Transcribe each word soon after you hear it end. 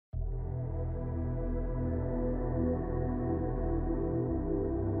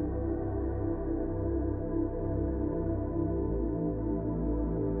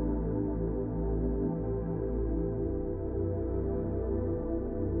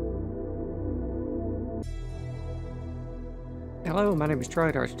Hello, my name is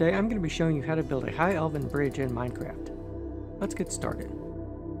Trydar. Today I'm going to be showing you how to build a high elven bridge in Minecraft. Let's get started.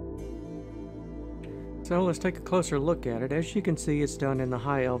 So let's take a closer look at it. As you can see, it's done in the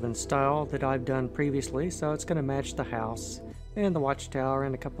high elven style that I've done previously, so it's going to match the house and the watchtower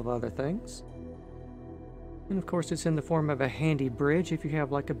and a couple of other things. And of course it's in the form of a handy bridge. If you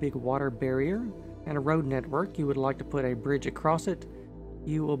have like a big water barrier and a road network, you would like to put a bridge across it,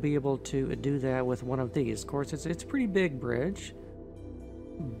 you will be able to do that with one of these. Of course it's a pretty big bridge,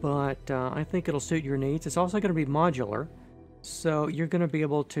 but I think it'll suit your needs. It's also going to be modular, so you're going to be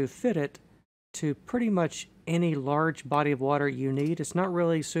able to fit it to pretty much any large body of water you need. It's not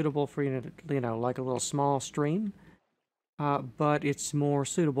really suitable for, like a little small stream, but it's more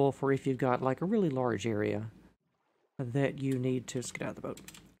suitable for if you've got like a really large area that you need to, let's get out of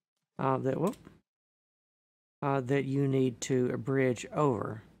the boat, that you need to bridge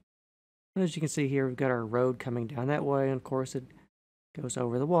over. As you can see here, we've got our road coming down that way, and of course it goes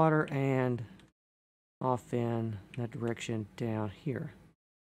over the water and off in that direction down here.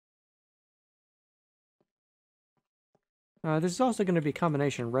 This is also going to be a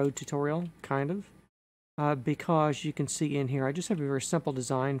combination road tutorial, kind of, because you can see in here I just have a very simple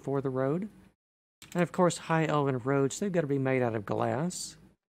design for the road. And of course, high elven roads, they've got to be made out of glass,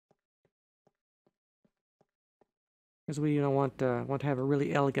 because we want to have a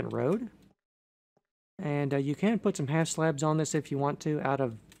really elegant road. And you can put some half slabs on this if you want to, out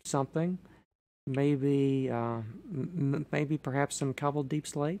of something. Maybe maybe perhaps some cobbled deep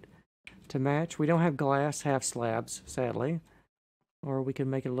slate to match. We don't have glass half slabs, sadly, or we can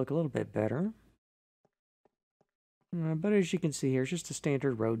make it look a little bit better. But as you can see here, it's just a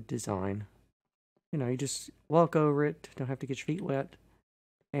standard road design. You just walk over it, don't have to get your feet wet,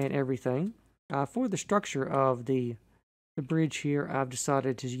 and everything. For the structure of the bridge here, I've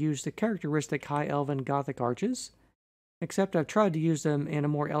decided to use the characteristic high elven Gothic arches, except I've tried to use them in a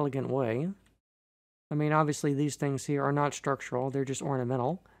more elegant way. I mean, obviously these things here are not structural, they're just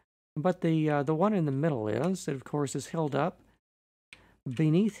ornamental. But the one in the middle is, it of course is held up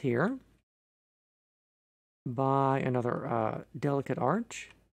beneath here by another delicate arch.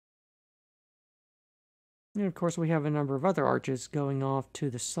 And of course we have a number of other arches going off to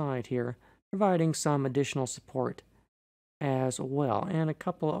the side here, providing some additional support as well. And a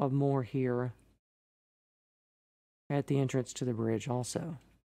couple of more here at the entrance to the bridge also.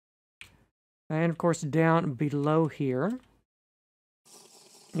 And of course down below here,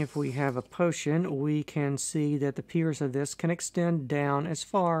 if we have a potion, we can see that the piers of this can extend down as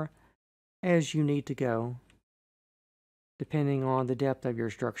far as you need to go, depending on the depth of your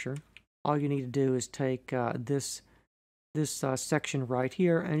structure. All you need to do is take this section right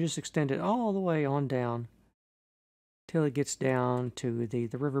here and just extend it all the way on down till it gets down to the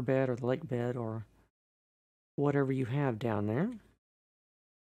riverbed or the lake bed or whatever you have down there.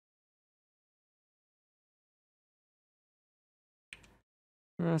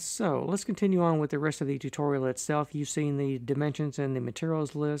 So let's continue on with the rest of the tutorial itself. You've seen the dimensions and the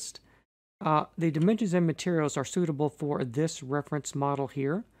materials list. The dimensions and materials are suitable for this reference model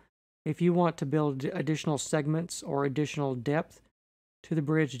here. If you want to build additional segments or additional depth to the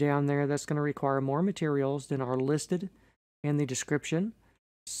bridge down there, that's going to require more materials than are listed in the description.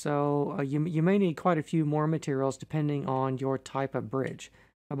 So you may need quite a few more materials depending on your type of bridge.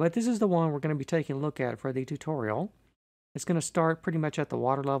 But this is the one we're going to be taking a look at for the tutorial. It's going to start pretty much at the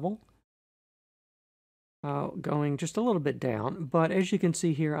water level, going just a little bit down. But as you can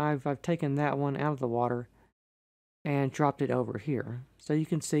see here, I've taken that one out of the water and dropped it over here. So you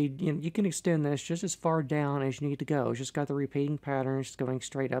can see, you can extend this just as far down as you need to go. It's just got the repeating patterns just going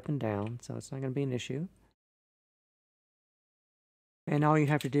straight up and down, so it's not going to be an issue. And all you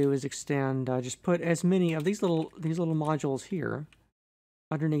have to do is extend, just put as many of these little modules here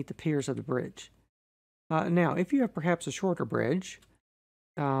underneath the piers of the bridge. Now, if you have perhaps a shorter bridge,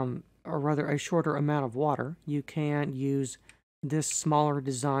 or rather a shorter amount of water, you can use this smaller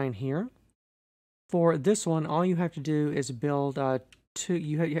design here. For this one, all you have to do is build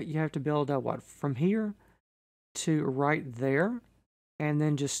you have to build what, from here to right there, and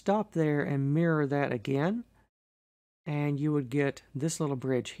then just stop there and mirror that again, and you would get this little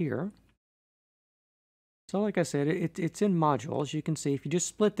bridge here. So like I said, it's in modules. You can see if you just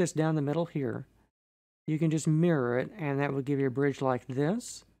split this down the middle here, you can just mirror it, and that would give you a bridge like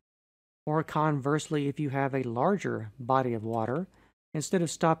this. Or conversely, if you have a larger body of water, instead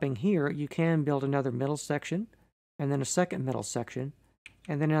of stopping here, you can build another middle section, and then a second middle section,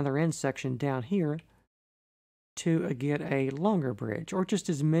 and then another end section down here to get a longer bridge, or just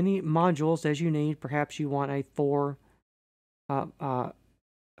as many modules as you need. Perhaps you want a 4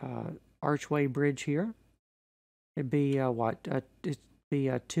 archway bridge here. It'd be it'd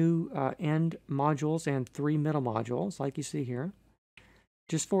be 2 end modules and 3 middle modules, like you see here.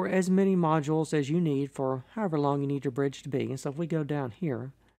 Just for as many modules as you need for however long you need your bridge to be. And so if we go down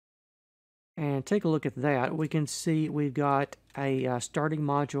here and take a look at that, we can see we've got a starting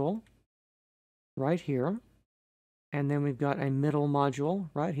module right here. And then we've got a middle module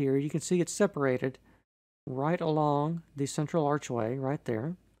right here. You can see it's separated right along the central archway right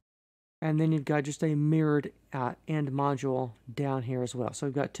there. And then you've got just a mirrored end module down here as well. So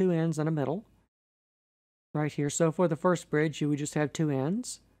we've got 2 ends and a middle right here. So for the first bridge, you would just have 2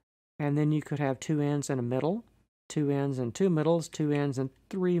 ends. And then you could have 2 ends and a middle, 2 ends and 2 middles, 2 ends and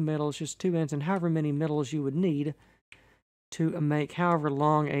 3 middles, just 2 ends and however many middles you would need to make however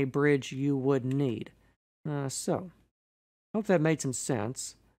long a bridge you would need. So, hope that made some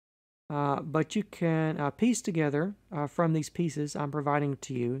sense. But you can piece together from these pieces I'm providing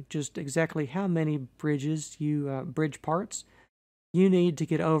to you just exactly how many bridge parts you need to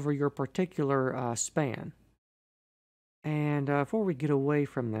get over your particular span. And before we get away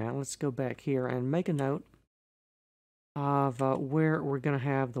from that, let's go back here and make a note of where we're going to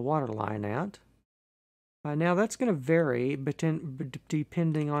have the water line at. Now that's going to vary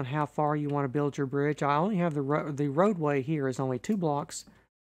depending on how far you want to build your bridge. I only have the roadway here is only 2 blocks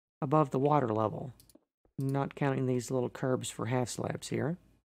above the water level, not counting these little curbs for half slabs here.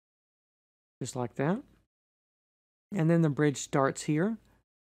 Just like that. And then the bridge starts here,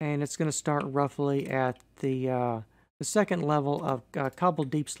 and it's going to start roughly at the second level of cobbled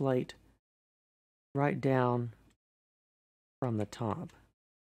deep slate right down from the top.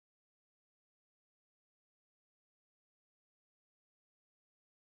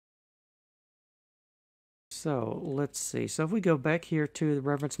 So let's see. So if we go back here to the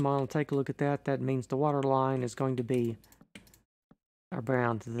reference model and take a look at that, that means the water line is going to be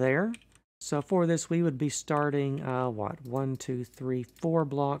around there. So for this, we would be starting, 1, 2, 3, 4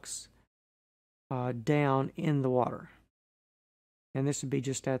 blocks down in the water. And this would be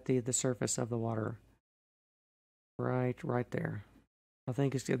just at the surface of the water. Right there. I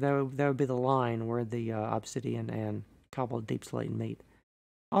think that would be the line where the obsidian and cobbled deep slate meet.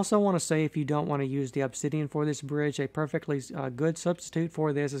 Also want to say, if you don't want to use the obsidian for this bridge, a perfectly good substitute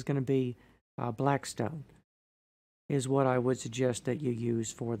for this is going to be blackstone, is what I would suggest that you use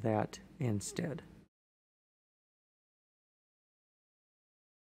for that instead.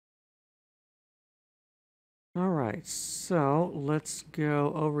 Alright, so let's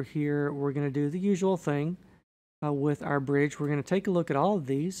go over here. We're going to do the usual thing with our bridge. We're going to take a look at all of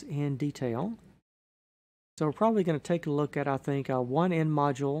these in detail. So we're probably going to take a look at, I think, one end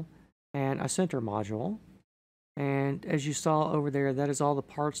module and a center module. And as you saw over there, that is all the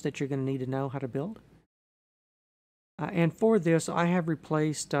parts that you're going to need to know how to build. And for this, I have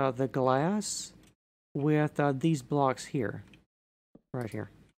replaced the glass with these blocks here, right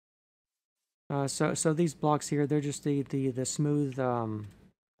here. So these blocks here, they're just the smooth,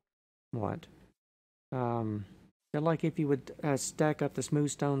 they're like if you would stack up the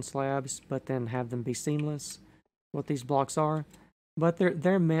smooth stone slabs, but then have them be seamless, what these blocks are. But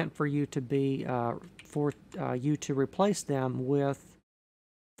they're meant for you to be, you to replace them with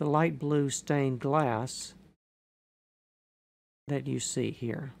the light blue stained glass that you see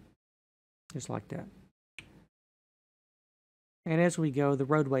here. Just like that. And as we go, the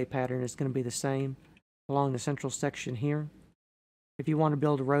roadway pattern is going to be the same along the central section here. If you want to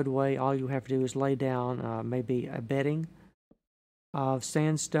build a roadway, all you have to do is lay down maybe a bedding of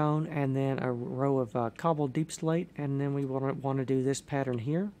sandstone and then a row of cobbled deep slate, and then we want to do this pattern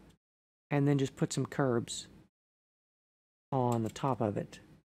here, and then just put some curbs on the top of it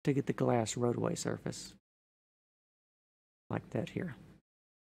to get the glass roadway surface, like that here.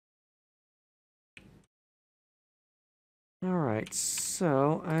 Alright,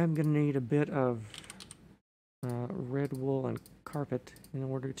 so I'm going to need a bit of red wool and carpet in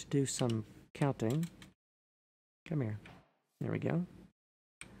order to do some counting. Come here. There we go.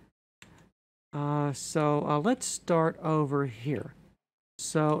 So let's start over here.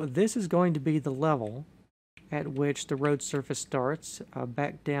 So this is going to be the level at which the road surface starts,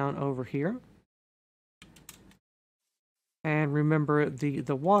 back down over here. And remember,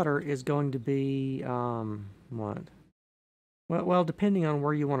 the water is going to be, what? Well, depending on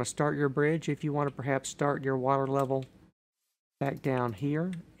where you want to start your bridge, if you want to perhaps start your water level back down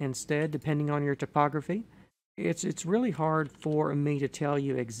here instead, depending on your topography. It's really hard for me to tell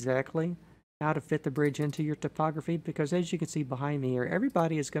you exactly how to fit the bridge into your topography, because as you can see behind me here,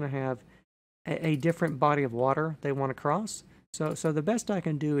 everybody is going to have a different body of water they want to cross. So the best I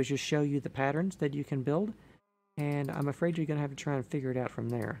can do is just show you the patterns that you can build, and I'm afraid you're going to have to try and figure it out from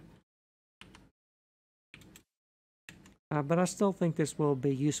there. but I still think this will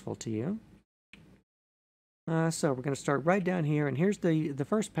be useful to you. So we're going to start right down here, and here's the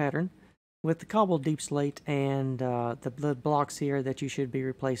first pattern with the cobbled deep slate and the blocks here that you should be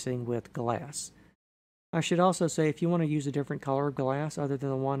replacing with glass. I should also say, if you want to use a different color of glass other than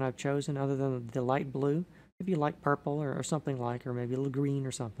the one I've chosen, other than the light blue, if you like purple or something like, or maybe a little green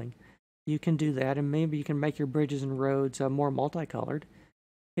or something, you can do that, and maybe you can make your bridges and roads more multicolored.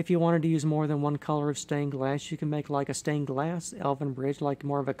 If you wanted to use more than one color of stained glass, you can make like a stained glass elven bridge, like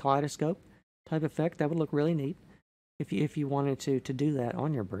more of a kaleidoscope type effect. That would look really neat if you wanted to do that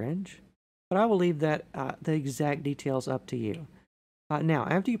on your bridge. But I will leave that the exact details up to you. Now,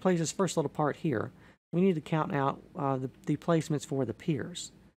 after you place this first little part here, we need to count out the placements for the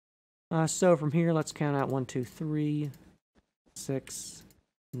piers. So from here, let's count out 1, 2, 3, 6,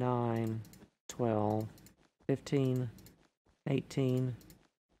 9, 12, 15, 18,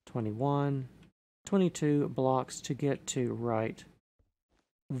 21, 22 blocks to get to right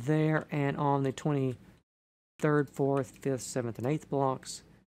there. And on the 23rd, 4th, 5th, 7th, and 8th blocks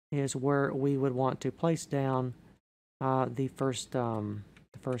is where we would want to place down the first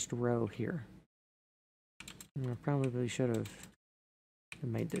row here. I probably should have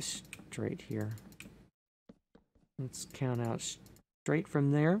made this straight here. Let's count out straight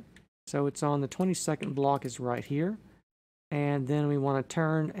from there. So it's on the 22nd block is right here. And then we want to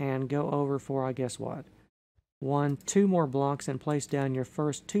turn and go over for, I guess what? 2 more blocks and place down your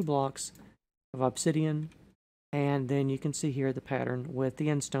first 2 blocks of obsidian. And then you can see here the pattern with the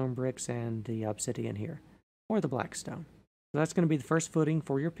endstone bricks and the obsidian here, or the black stone. So that's going to be the first footing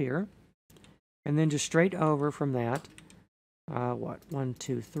for your pier. And then just straight over from that, 1,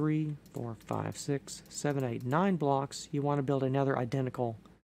 2, 3, 4, 5, 6, 7, 8, 9 blocks. You want to build another identical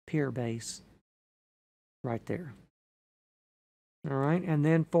pier base right there. All right, and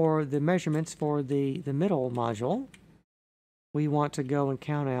then for the measurements for the middle module, we want to go and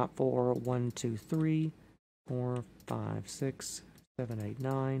count out for 1, 2, 3, 4, 5, 6, 7, 8,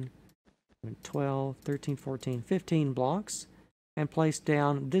 9, 12, 13, 14, 15 blocks, and place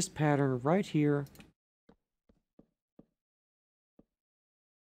down this pattern right here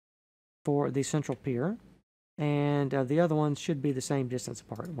for the central pier. And the other ones should be the same distance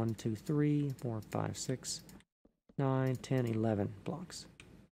apart. 1, 2, 3, 4, 5, 6, 9, 10, 11 blocks.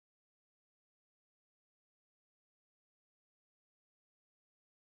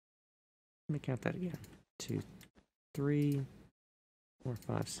 Let me count that again. 2, 3, 4,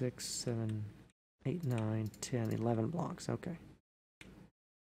 5, 6, 7, 8, 9, 10, 11 blocks. Okay.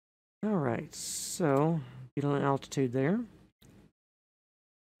 All right, so get an altitude there.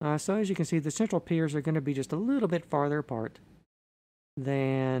 So as you can see, the central piers are going to be just a little bit farther apart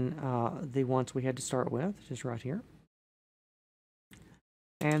than the ones we had to start with, just right here.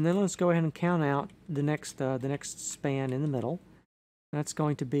 And then let's go ahead and count out the next span in the middle. That's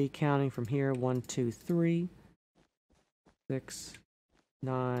going to be counting from here: 1, 2, 3, 6,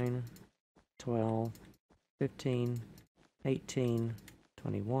 9, 12, 15, 18,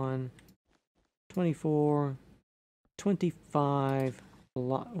 21, 24, 25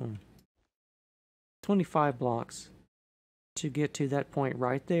 blocks to get to that point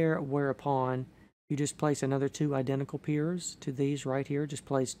right there, whereupon you just place another 2 identical piers to these right here. Just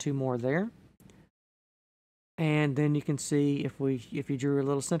place 2 more there. And then you can see if you drew a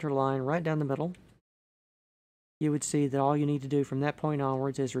little center line right down the middle, you would see that all you need to do from that point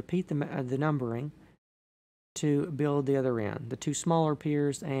onwards is repeat the numbering to build the other end, the 2 smaller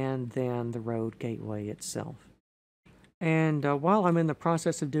piers and then the road gateway itself. And while I'm in the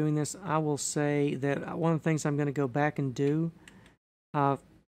process of doing this, I will say that one of the things I'm going to go back and do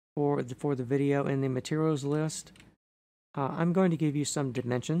for the video in the materials list, I'm going to give you some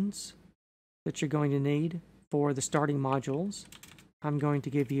dimensions that you're going to need for the starting modules. I'm going to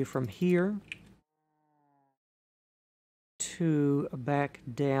give you from here to back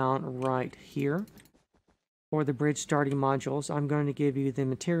down right here. For the bridge starting modules, I'm going to give you the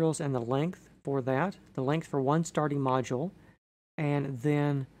materials and the length for that. The length for one starting module, and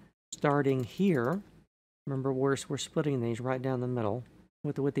then starting here, remember we're splitting these right down the middle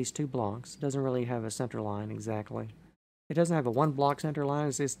with these 2 blocks. It doesn't really have a center line exactly. It doesn't have a 1 block center line.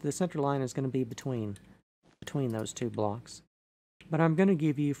 The center line is going to be between those 2 blocks. But I'm going to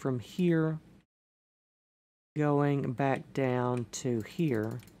give you from here going back down to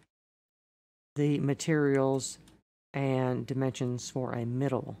here the materials and dimensions for a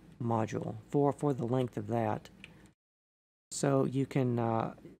middle module for the length of that, so you can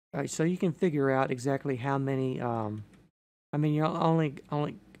figure out exactly how many. I mean, you're only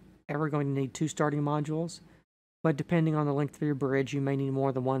ever going to need 2 starting modules, but depending on the length of your bridge, you may need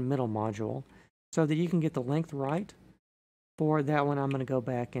more than 1 middle module, so that you can get the length right. For that one, I'm going to go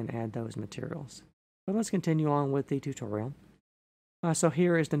back and add those materials. But let's continue on with the tutorial. So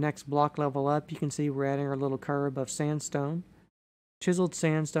here is the next block level up. You can see we're adding our little curb of sandstone, chiseled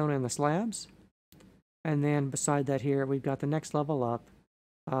sandstone in the slabs. And then beside that here, we've got the next level up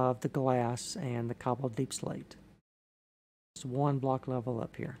of the glass and the cobbled deep slate. Just one block level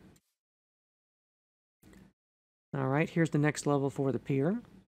up here. Alright, here's the next level for the pier.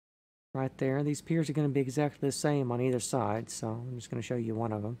 Right there. These piers are going to be exactly the same on either side, so I'm just going to show you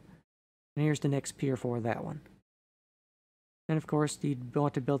one of them. And here's the next pier for that one. And of course, you'd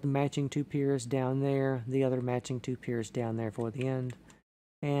want to build the matching 2 piers down there, the other matching 2 piers down there for the end,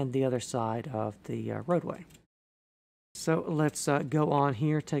 and the other side of the roadway. So let's go on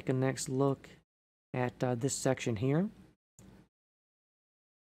here, take a next look at this section here.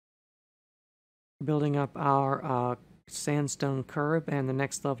 Building up our sandstone curb and the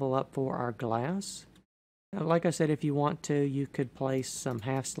next level up for our glass. Now, like I said, if you want to, you could place some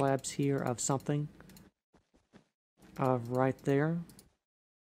half slabs here of something right there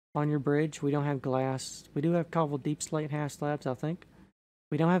on your bridge. We don't have glass. We do have cobbled deep slate half slabs, I think.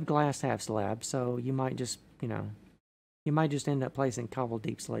 We don't have glass half slabs, so you might just, you might just end up placing cobbled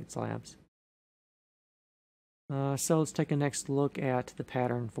deep slate slabs. So let's take a next look at the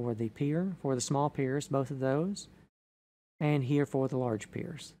pattern for the pier, for the small piers, both of those, and here for the large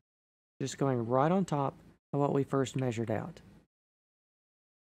piers. Just going right on top of what we first measured out.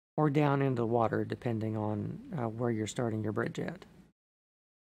 Or down into the water, depending on where you're starting your bridge at.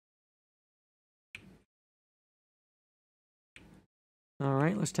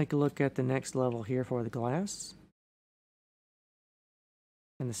 Alright, let's take a look at the next level here for the glass.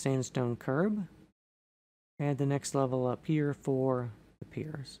 And the sandstone curb. And the next level up here for the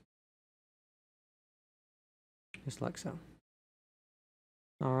piers. Just like so.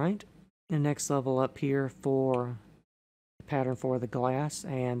 Alright, and next level up here for the pattern for the glass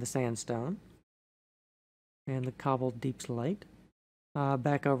and the sandstone. And the cobbled deep slate.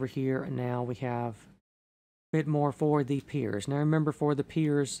 Back over here now we have a bit more for the piers. Now remember, for the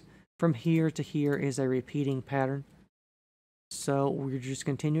piers, from here to here is a repeating pattern. So we're just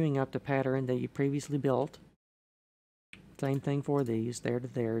continuing up the pattern that you previously built. Same thing for these, there to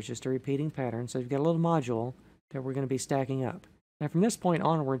there is just a repeating pattern. So you've got a little module that we're going to be stacking up. Now from this point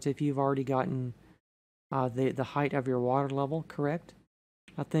onwards, if you've already gotten the height of your water level correct,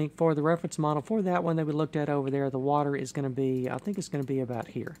 I think for the reference model for that one that we looked at over there, the water is going to be, I think it's going to be about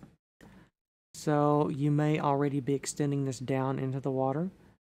here. So you may already be extending this down into the water,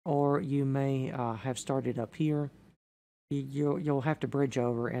 or you may have started up here. You'll have to bridge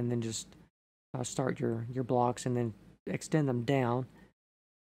over and then just start your blocks and then extend them down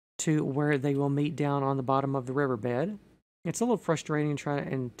to where they will meet down on the bottom of the riverbed. It's a little frustrating to try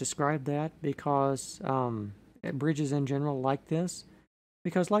and describe that because bridges in general like this,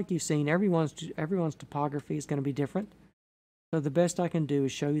 because like you've seen, everyone's topography is going to be different. So the best I can do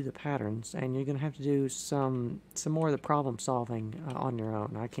is show you the patterns, and you're going to have to do some more of the problem solving on your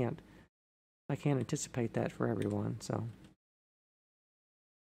own. I can't anticipate that for everyone. So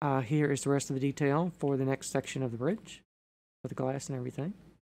here is the rest of the detail for the next section of the bridge, with the glass and everything.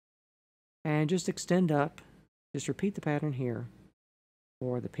 And just extend up, just repeat the pattern here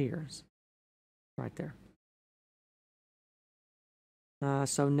for the piers, right there.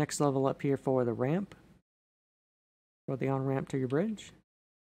 So next level up here for the ramp, for the on-ramp to your bridge.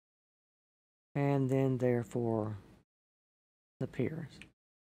 And then there for the piers.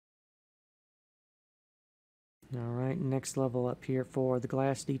 Alright, next level up here for the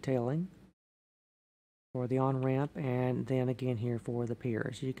glass detailing, for the on-ramp, and then again here for the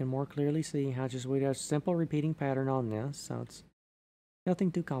piers. You can more clearly see how just we have a simple repeating pattern on this, so it's nothing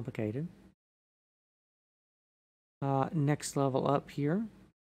too complicated. Next level up here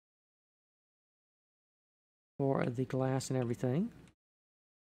for the glass and everything.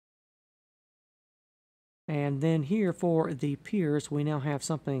 And then here for the piers, we now have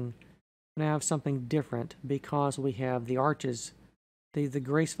something different because we have the arches, the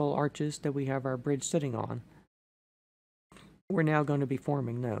graceful arches that we have our bridge sitting on. We're now going to be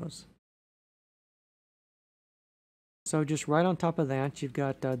forming those. So just right on top of that, you've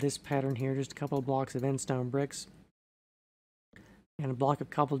got this pattern here, just a couple of blocks of endstone bricks and a block of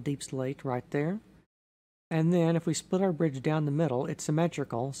cobbled deep slate right there. And then if we split our bridge down the middle, it's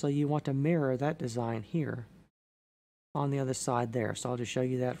symmetrical, so you want to mirror that design here on the other side there. So I'll just show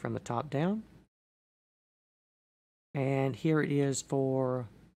you that from the top down. And here it is for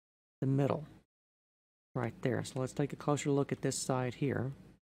the middle, right there. So let's take a closer look at this side here.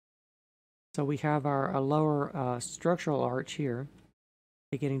 So we have our lower structural arch here,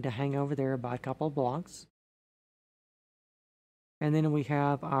 beginning to hang over there by a couple of blocks. And then we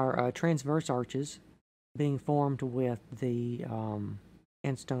have our transverse arches being formed with the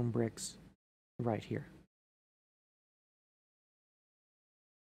end stone bricks right here.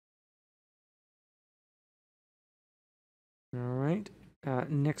 All right,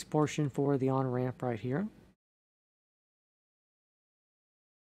 next portion for the on-ramp right here.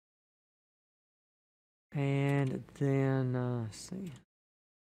 And then, let's see.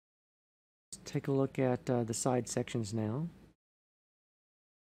 Let's take a look at the side sections now.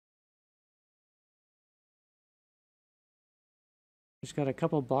 Just got a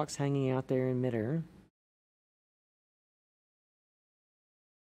couple blocks hanging out there in midair.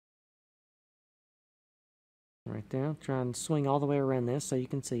 Right there. Try and swing all the way around this so you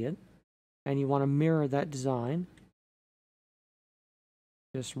can see it. And you want to mirror that design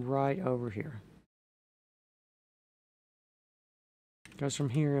just right over here. Because from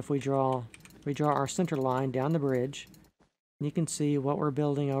here, if we draw our center line down the bridge, you can see what we're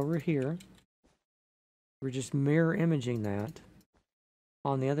building over here. We're just mirror imaging that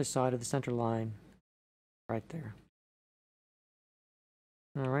on the other side of the center line right there.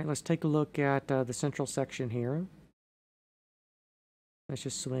 All right, let's take a look at the central section here. Let's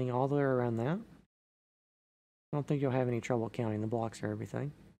just swing all the way around that. I don't think you'll have any trouble counting the blocks or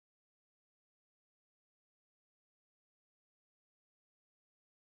everything.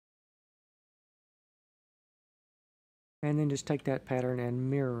 And then just take that pattern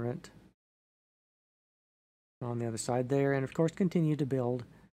and mirror it on the other side there. And of course, continue to build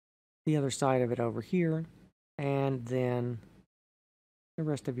the other side of it over here. And then the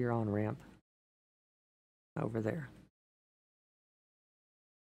rest of your on-ramp over there.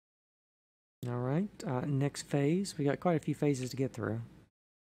 All right, next phase. We got quite a few phases to get through.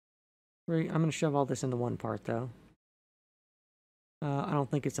 I'm going to shove all this into one part, though. I don't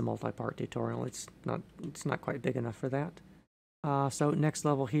think it's a multi-part tutorial. It's not quite big enough for that. So next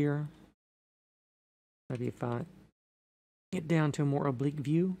level here. Maybe if I get down to a more oblique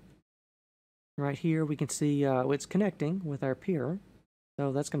view. Right here, we can see it's connecting with our pier.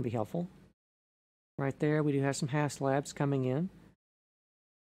 So that's going to be helpful. Right there, we do have some half slabs coming in.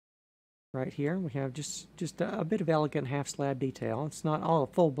 Right here, we have just a bit of elegant half slab detail. It's not all a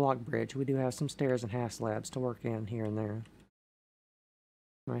full block bridge. We do have some stairs and half slabs to work in here and there.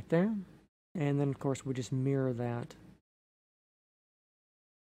 Right there. And then, of course, we just mirror that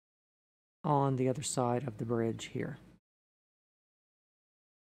on the other side of the bridge here.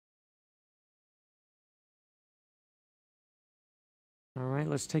 All right,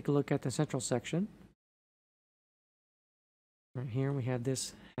 let's take a look at the central section. Right here, we have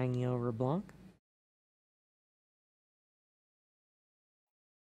this hanging over a block.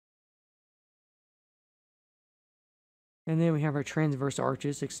 And then we have our transverse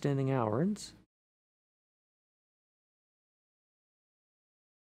arches extending outwards.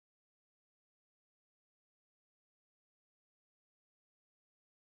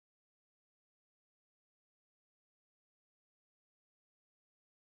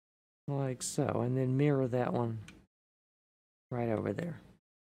 Like so, and then mirror that one right over there.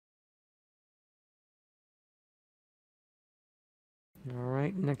 All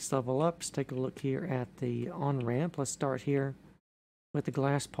right, next level up, let's take a look here at the on-ramp. Let's start here with the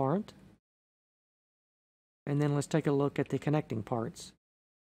glass part. And then let's take a look at the connecting parts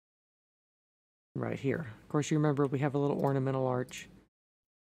right here. Of course, you remember we have a little ornamental arch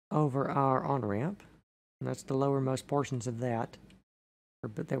over our on-ramp. And that's the lowermost portions of that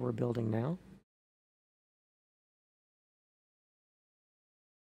we're building now.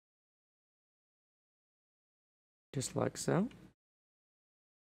 Just like so.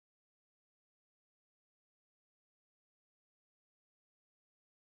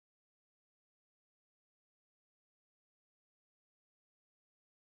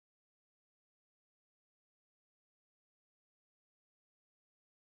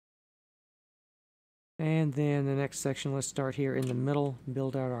 And then the next section, let's start here in the middle,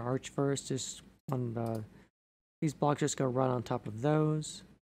 build out our arch first. Just on these blocks just go right on top of those.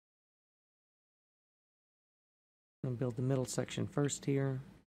 And build the middle section first here.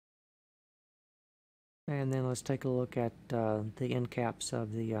 And then let's take a look at the end caps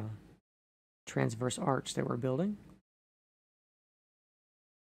of the transverse arch that we're building.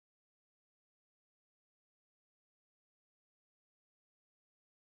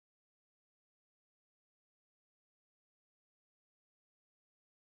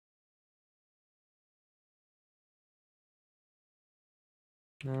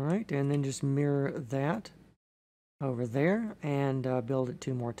 All right, and then just mirror that over there and build it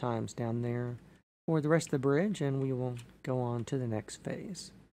 2 more times down there for the rest of the bridge, and we will go on to the next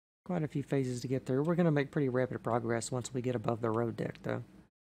phase. Quite a few phases to get through. We're going to make pretty rapid progress once we get above the road deck, though.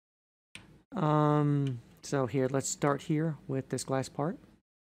 So here, let's start here with this glass part.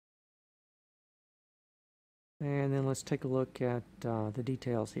 And then let's take a look at the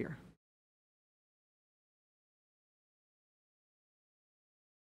details here.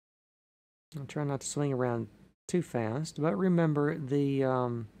 I'll try not to swing around too fast, but remember it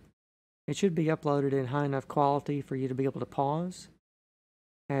should be uploaded in high enough quality for you to be able to pause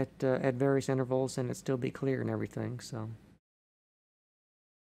at various intervals and it still be clear and everything. So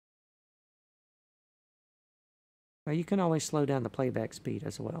you can always slow down the playback speed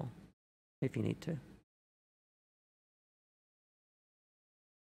as well if you need to.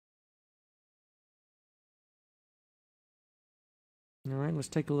 All right, let's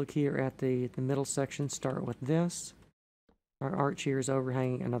take a look here at the middle section. Start with this. Our arch here is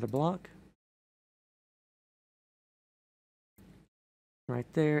overhanging another block. Right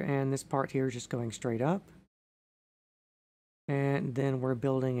there, and this part here is just going straight up. And then we're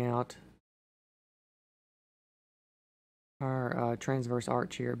building out our transverse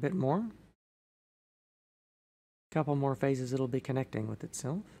arch here a bit more. A couple more phases it'll be connecting with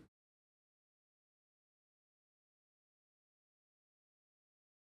itself.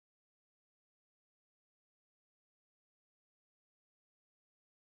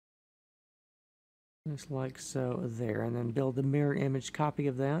 Just like so there, and then build the mirror image copy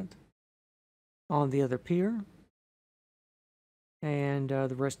of that on the other pier, and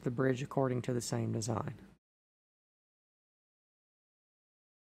the rest of the bridge according to the same design.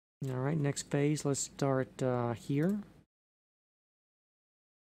 Alright, next phase, let's start here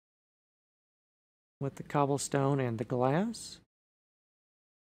with the cobblestone and the glass.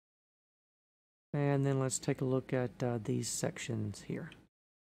 And then let's take a look at these sections here.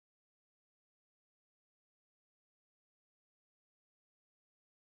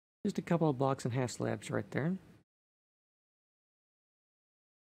 Just a couple of blocks and half slabs right there.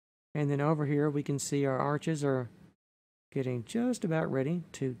 And then over here we can see our arches are getting just about ready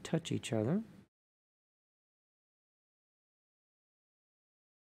to touch each other.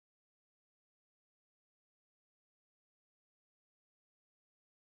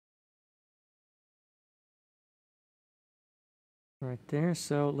 Right there,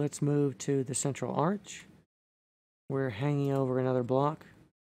 so let's move to the central arch. We're hanging over another block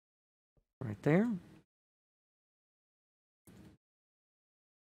right there.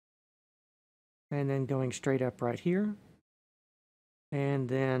 And then going straight up right here. And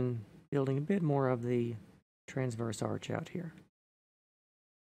then building a bit more of the transverse arch out here.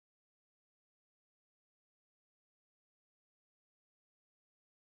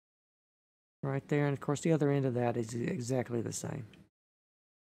 Right there, and of course the other end of that is exactly the same.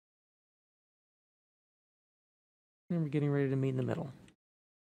 And we're getting ready to meet in the middle.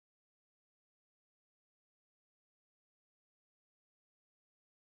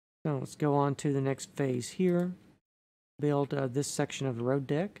 So let's go on to the next phase here. Build this section of the road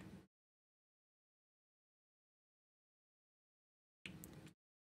deck.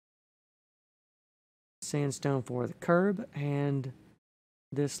 Sandstone for the curb, and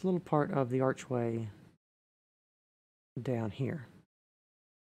this little part of the archway down here.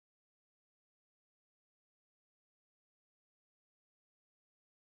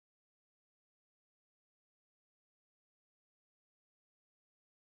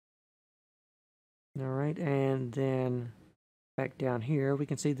 All right, and then back down here, we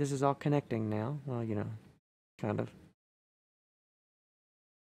can see this is all connecting now. Well, you know, kind of.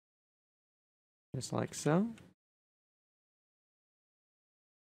 Just like so.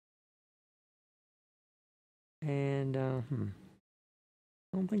 And, I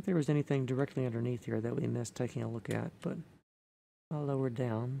don't think there was anything directly underneath here that we missed taking a look at, but I'll lower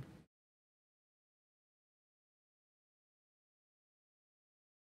down.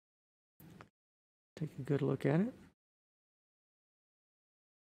 Take a good look at it.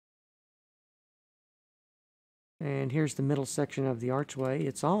 And here's the middle section of the archway.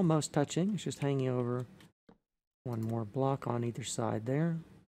 It's almost touching. It's just hanging over one more block on either side there.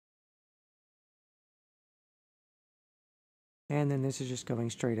 And then this is just going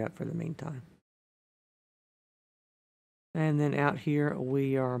straight up for the meantime. And then out here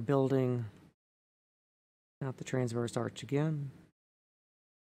we are building out the transverse arch again.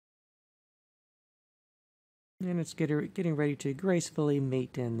 And it's getting ready to gracefully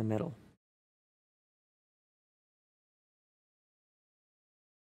meet in the middle.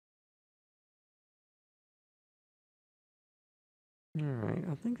 Alright,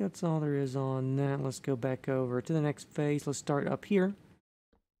 I think that's all there is on that. Let's go back over to the next phase. Let's start up here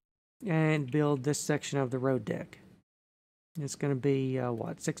and build this section of the road deck. It's going to be,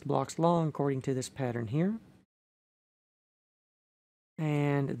 6 blocks long according to this pattern here.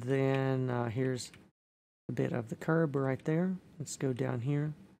 And then here's a bit of the curb right there. Let's go down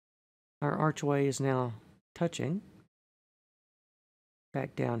here. Our archway is now touching.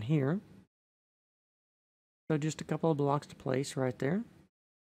 Back down here. So just a couple of blocks to place right there.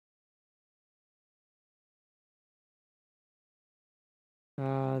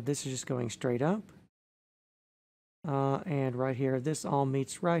 This is just going straight up. And right here, this all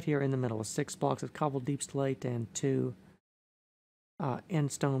meets right here in the middle. 6 blocks of cobbled deep slate and 2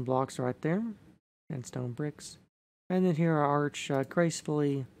 end stone blocks right there. End stone bricks. And then here our arch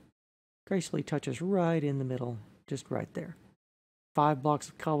gracefully touches right in the middle, just right there. 5 blocks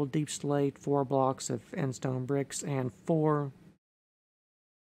of cobbled deep slate, 4 blocks of end stone bricks, and 4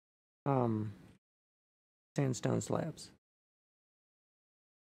 sandstone slabs.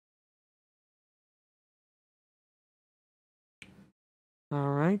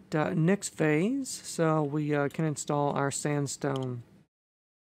 All right, next phase. So we can install our sandstone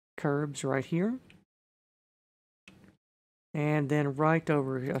curbs right here. And then right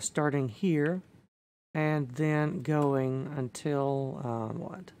over, starting here, and then going until,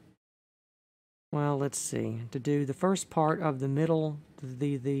 what? Well, let's see. To do the first part of the middle,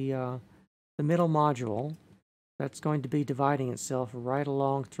 the middle module, that's going to be dividing itself right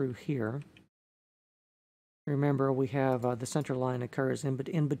along through here. Remember, we have the center line occurs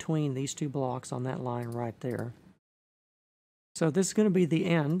in between these 2 blocks on that line right there. So this is going to be the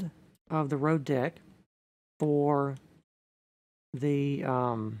end of the road deck for the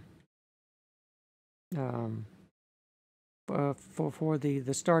for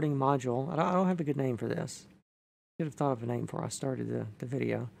the starting module. I don't have a good name for this. Should have thought of a name before I started the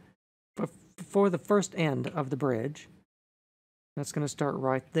video. But for the first end of the bridge, that's going to start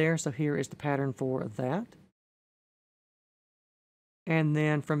right there. So here is the pattern for that. And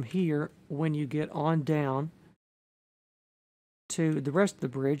then from here, when you get on down to the rest of the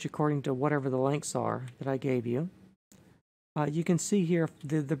bridge, according to whatever the lengths are that I gave you, you can see here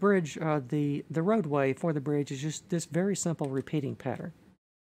the bridge, the roadway for the bridge is just this very simple repeating pattern.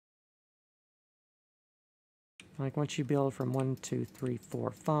 Like once you build from 1, 2, 3,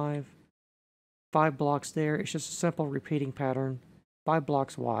 4, 5 blocks there, it's just a simple repeating pattern, 5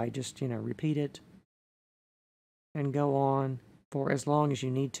 blocks wide. Just, repeat it and go on for as long as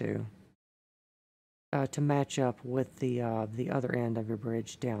you need to match up with the other end of your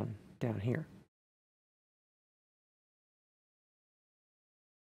bridge down here.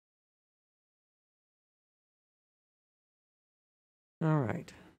 All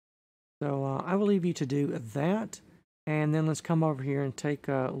right. So I will leave you to do that, and then let's come over here and take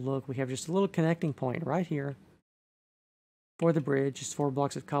a look. We have just a little connecting point right here for the bridge. Just 4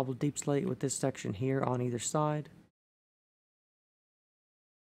 blocks of cobbled deep slate with this section here on either side.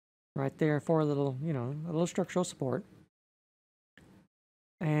 Right there for a little, a little structural support.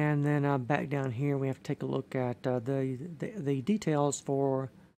 And then back down here, we have to take a look at the details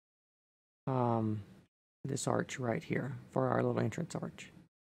for this arch right here, for our little entrance arch.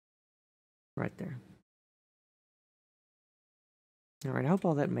 Right there. All right, I hope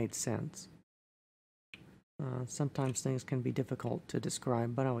all that made sense. Sometimes things can be difficult to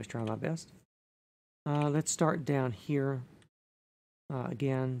describe, but I always try my best. Let's start down here.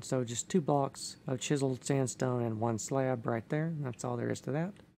 Again, so just 2 blocks of chiseled sandstone and 1 slab right there. That's all there is to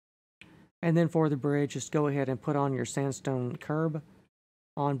that. And then for the bridge, just go ahead and put on your sandstone curb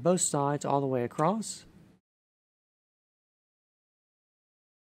on both sides all the way across.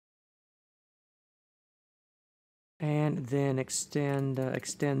 And then extend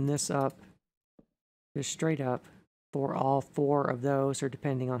this up, just straight up for all 4 of those, or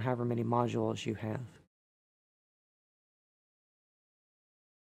depending on however many modules you have.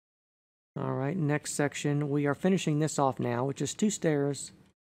 All right, next section, we are finishing this off now, which is 2 stairs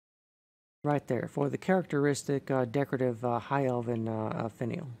right there for the characteristic decorative high elven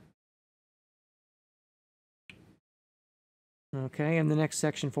finial. Okay, and the next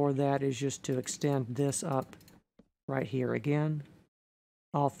section for that is just to extend this up right here again,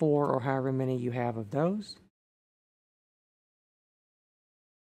 all 4 or however many you have of those.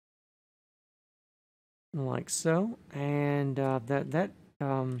 Like so, and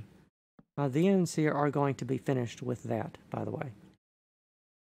the ends here are going to be finished with that, by the way.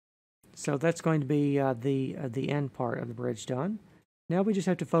 So that's going to be the end part of the bridge done. Now we just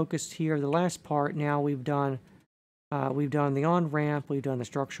have to focus here. The last part. Now we've done the on-ramp, we've done the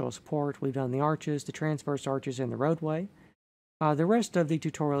structural support, we've done the arches, the transverse arches, and the roadway. The rest of the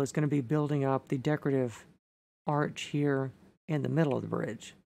tutorial is going to be building up the decorative arch here in the middle of the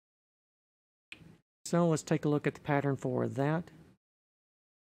bridge. So let's take a look at the pattern for that.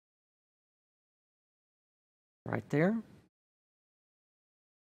 Right there.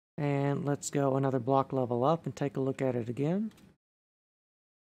 And let's go another block level up and take a look at it again.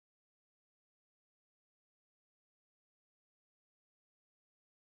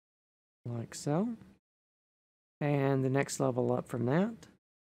 Like so. And the next level up from that.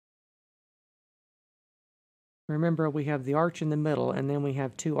 Remember, we have the arch in the middle, and then we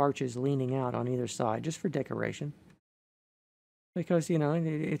have two arches leaning out on either side, just for decoration. Because, you know,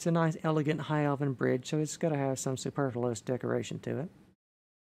 it's a nice, elegant, high elven bridge, so it's got to have some superfluous decoration to it.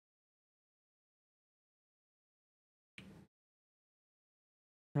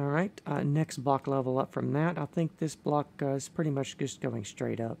 Alright, next block level up from that. I think this block is pretty much just going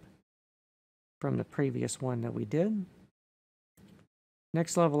straight up from the previous one that we did.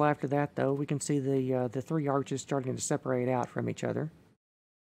 Next level after that, though, we can see the three arches starting to separate out from each other.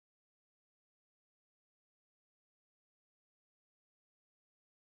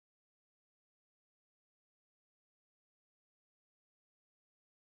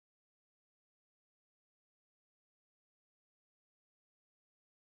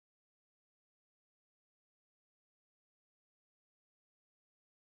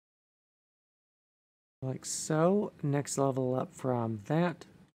 Like so. Next level up from that.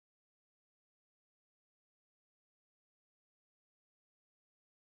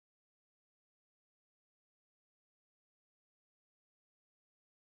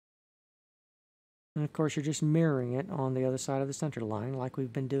 And of course, you're just mirroring it on the other side of the center line, like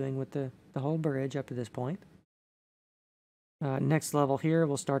we've been doing with the whole bridge up to this point. Next level here,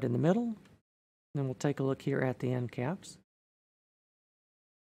 we'll start in the middle. Then we'll take a look here at the end caps.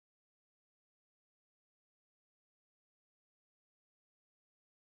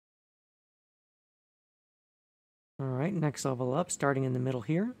 Alright, next level up, starting in the middle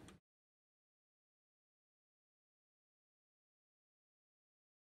here.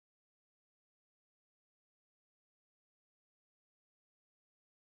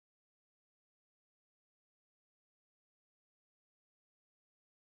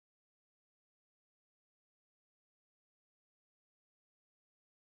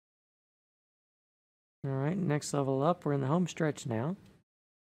 Alright, next level up, we're in the home stretch now.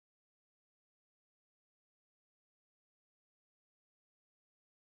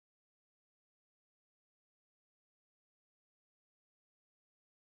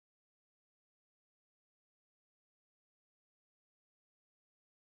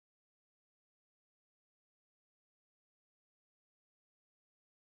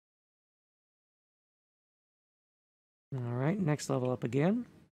 Alright, next level up again.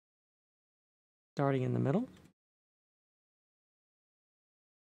 Starting in the middle.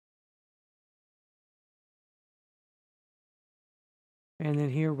 And then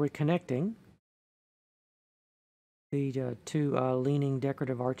here we're connecting the two leaning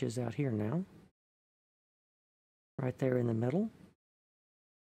decorative arches out here now. Right there in the middle.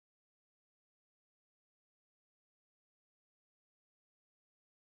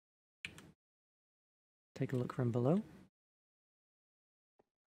 Take a look from below.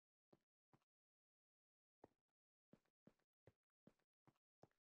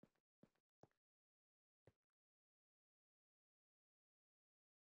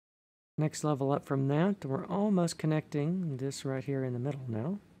 Next level up from that, we're almost connecting this right here in the middle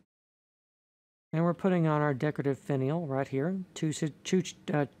now. And we're putting on our decorative finial right here, two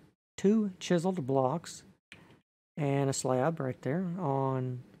chiseled blocks and a slab right there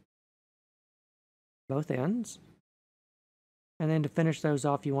on both ends. And then to finish those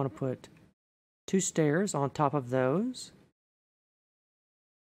off, you want to put two stairs on top of those.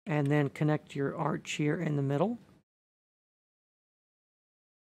 And then connect your arch here in the middle.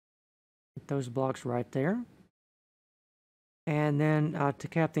 Those blocks right there. And then to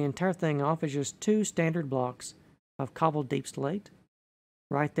cap the entire thing off is just two standard blocks of cobbled deep slate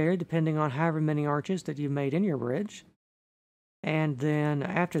right there, depending on however many arches that you've made in your bridge. And then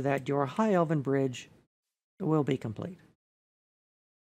after that, your high elven bridge will be complete.